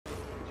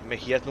teammate.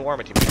 He has no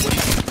armor,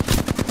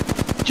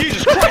 teammate.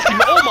 Jesus Christ,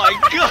 teammate! Oh my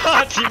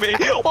God,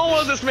 teammate! What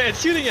was this man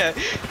shooting at?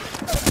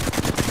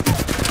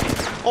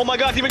 Oh my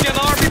God, teammate, get an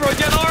RP, bro!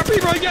 Get an RP,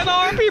 bro! Get an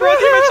RP, bro!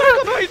 Teammate, try to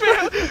come out,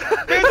 man!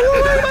 Man,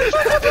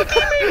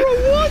 teammate, bro!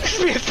 What? This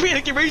man's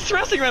panicking, bro! He's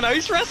stressing right now.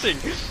 He's stressing.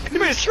 This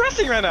man's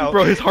stressing right now.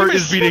 Bro, his heart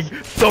is beating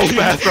so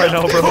fast right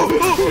now, bro.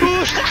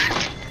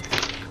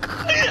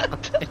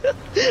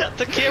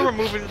 The camera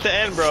moving at the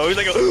end, bro. He's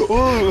like,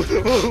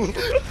 ooh.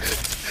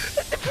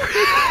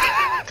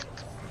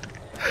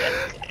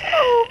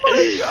 Oh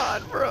my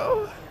God,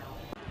 bro.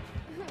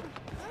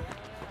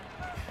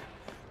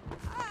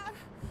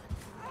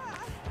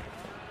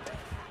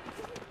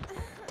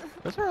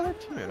 Where's our other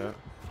teammate at?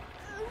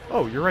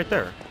 Oh, you're right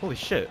there. Holy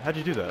shit, how'd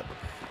you do that?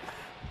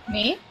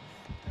 Me?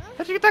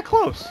 How'd you get that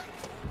close?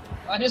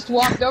 I just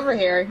walked over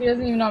here. He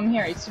doesn't even know I'm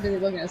here. He's too busy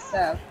looking at his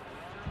stuff.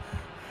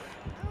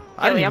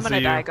 I didn't I'm gonna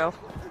see die, you. go.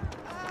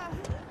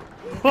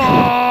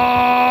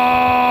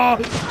 Oh!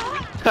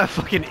 That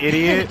fucking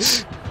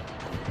idiot.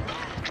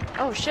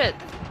 Oh shit.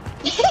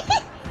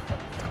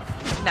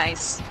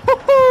 Nice.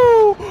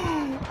 Woohoo!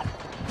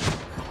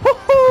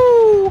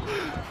 Woohoo!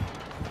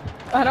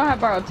 I don't have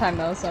borrowed time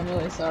though, so I'm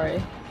really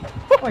sorry.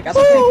 Oh my God, that's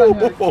really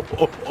fun.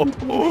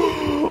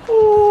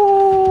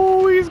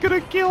 Oh, he's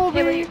gonna kill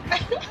Hey, me.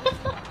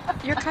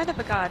 You're kind of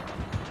a god.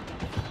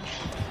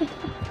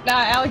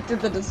 Nah, Alec did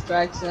the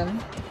distraction.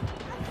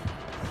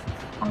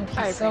 Oh,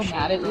 I he's so appreciate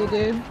mad at you,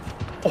 dude.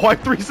 Oh, I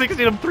 360'd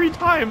him 3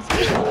 times.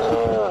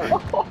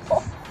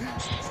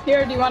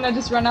 Here, do you want to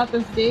just run out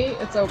this gate?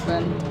 It's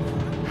open.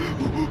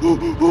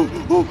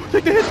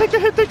 Take the hit, take the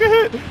hit, take the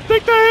hit,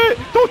 take the hit.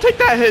 Don't take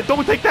that hit,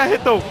 don't take that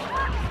hit though.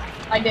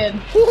 I did.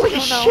 Holy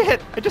Oh, no.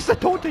 shit, I just said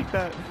don't take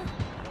that.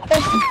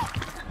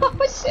 Oh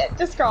shit,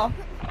 just crawl.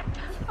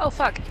 Oh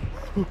fuck.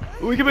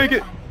 We can make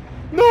it.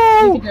 You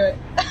No! can do it.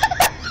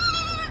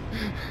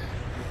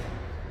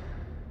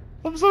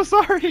 I'm so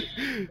sorry.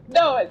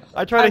 No, it's.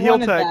 I tried to heal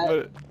wanted tag, that.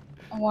 but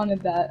I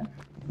wanted that.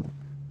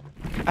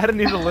 I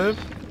didn't even live.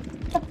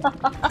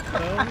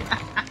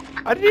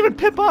 I didn't even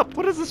pip up.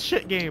 What is this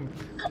shit game?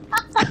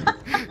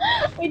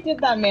 We did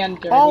that man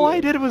dirty. All I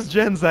did was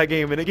gens that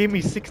game, and it gave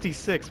me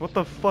 66. What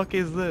the fuck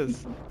is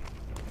this?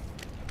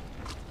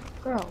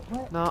 Girl,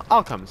 what? No,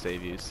 I'll come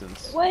save you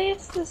since What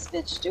is this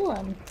bitch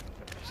doing?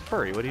 she's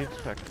furry. What do you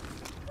expect?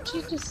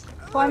 She's just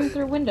climbing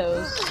through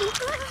windows.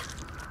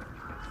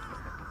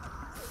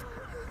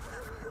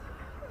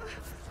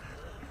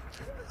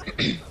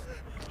 She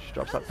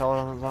drops that pellet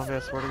on the zombie. I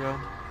swear to God.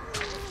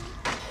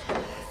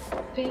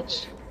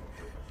 Bitch.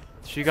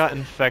 She got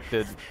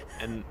infected,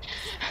 and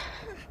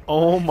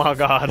oh my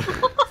God.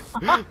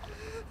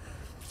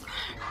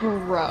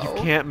 Bro. You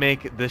can't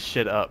make this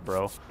shit up,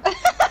 bro.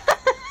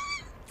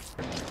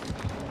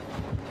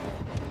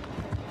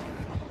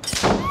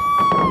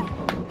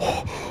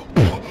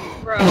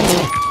 Bro.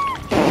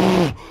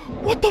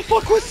 What the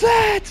fuck was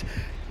that?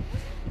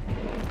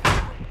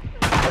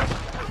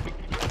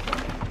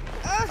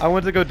 I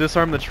went to go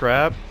disarm the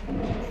trap,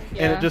 and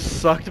Yeah. it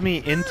just sucked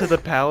me into the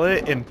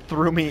pallet and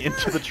threw me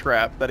into the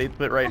trap that he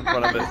put right in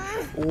front of it.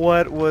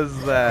 What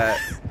was that?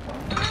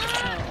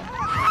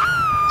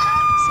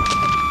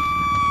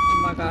 Oh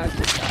my God.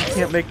 I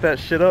can't make that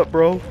shit up,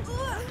 bro.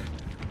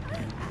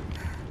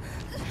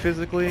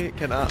 Physically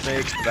cannot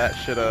make that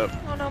shit up.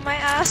 Oh no, my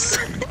ass.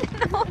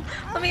 No,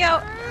 let me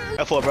out.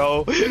 F4,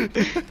 bro.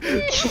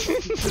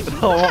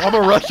 Oh, I'm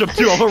gonna rush him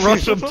too. I'm gonna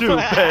rush him too.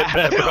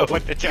 Bad, bro.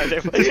 What the charge? I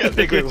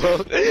think we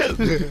will. It's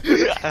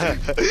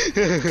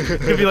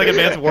gonna be like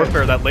Advanced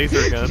Warfare, that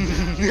laser gun.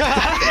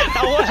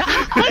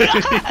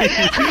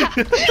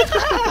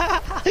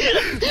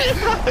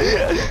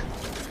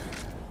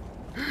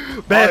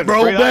 Bad,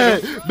 bro.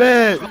 Bad,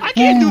 bad. I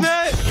can't do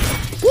that.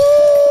 Woo!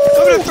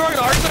 I'm gonna throw an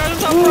arson at him,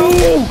 bro.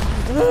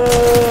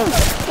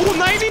 Oh,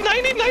 90,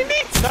 90, 90,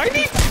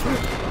 90.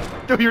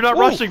 Dude, you're not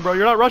Ooh. rushing, bro.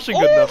 You're not rushing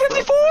good Oh, enough.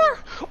 54.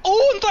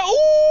 Oh,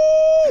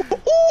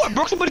 oh, I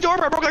broke somebody's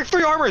armor. I broke like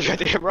 3 armors right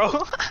there,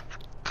 bro.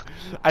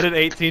 I did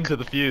 18 to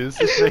the fuse.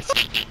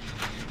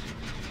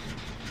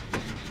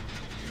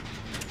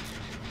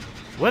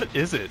 What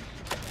is it?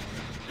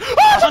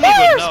 I don't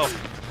even know.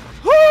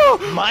 Oh,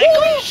 Michael?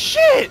 holy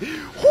shit!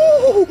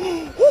 Oh,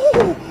 oh,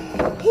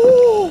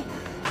 oh,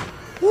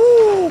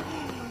 oh,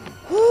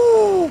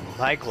 oh,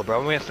 Michael,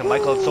 bro. We have to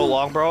Michael so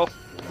long, bro.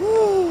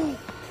 oh.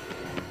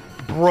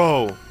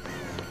 Bro.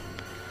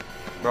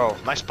 Bro,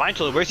 my spine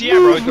shoulder. Where's he at,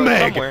 bro? He's going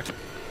Meg. somewhere.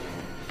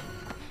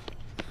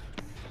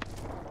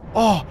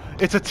 Oh,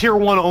 it's a tier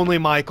 1 only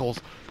Michaels.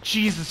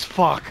 Jesus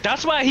fuck.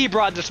 That's why he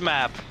brought this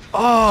map.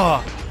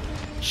 Oh,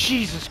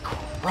 Jesus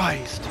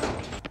Christ.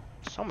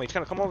 Somebody's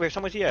gonna come over here.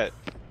 Somebody's he at?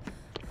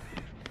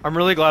 I'm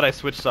really glad I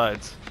switched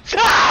sides.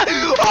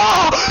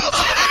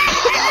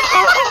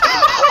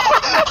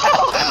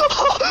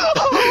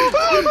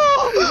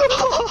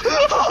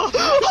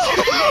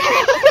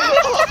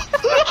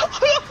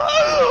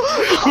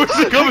 Where's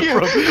it coming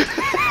from?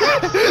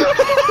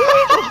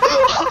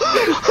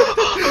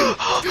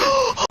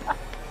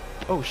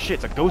 Oh shit,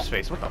 it's a ghost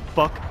face. What the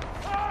fuck?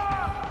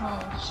 Oh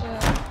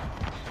shit.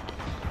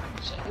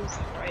 Shit. Who's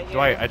right here?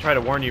 Dwight, I try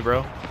to warn you,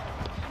 bro.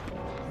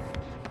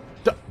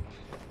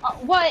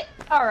 What?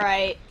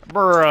 Alright.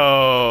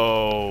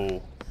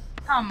 Bro.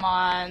 Come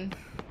on.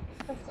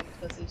 That's some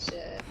pussy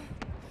shit.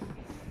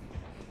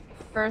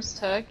 First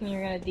hook and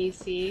you're gonna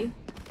DC.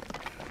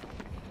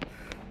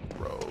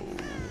 Bro.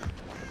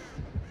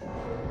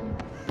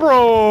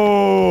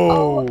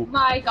 Oh Bro.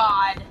 my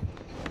god.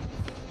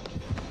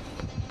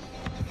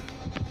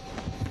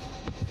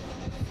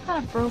 What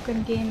kind of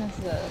broken game is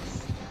this?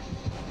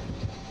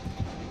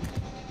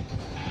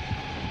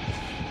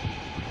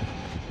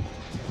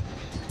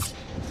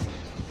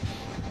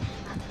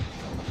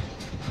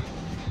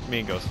 Me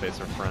and Ghostface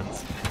are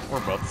friends. We're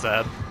both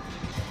sad.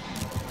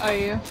 Are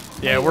you?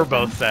 Yeah, we're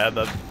both sad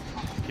that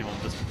people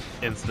just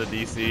insta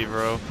DC,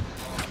 bro.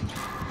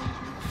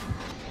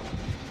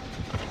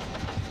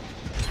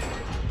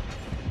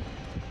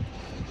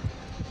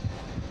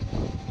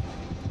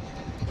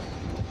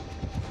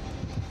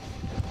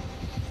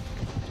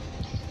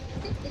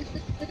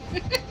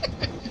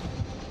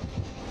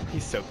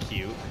 He's so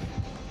cute.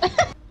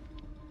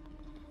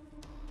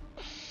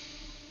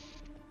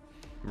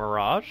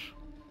 Mirage?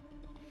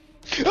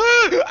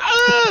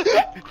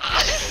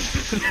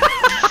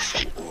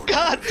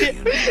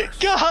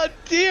 God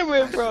damn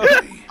it, bro!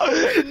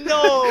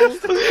 No!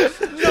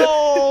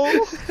 No!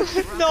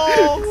 No!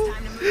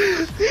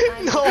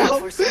 No!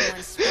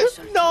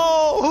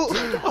 No!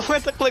 I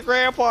went to click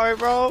Rampart,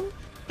 bro!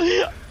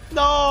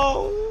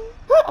 No!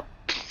 No!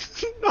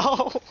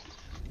 No!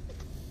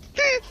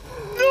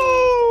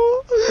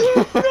 No!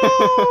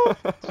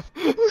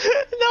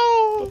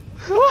 No!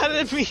 I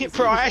didn't mean,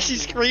 bro. I actually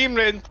screamed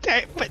in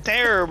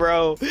terror,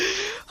 bro.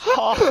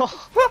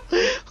 Oh.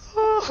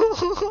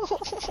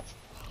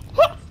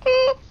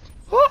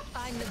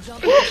 I'm the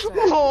jump master.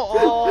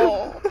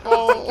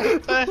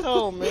 What the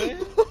hell,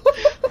 man?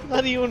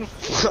 Not even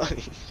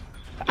funny.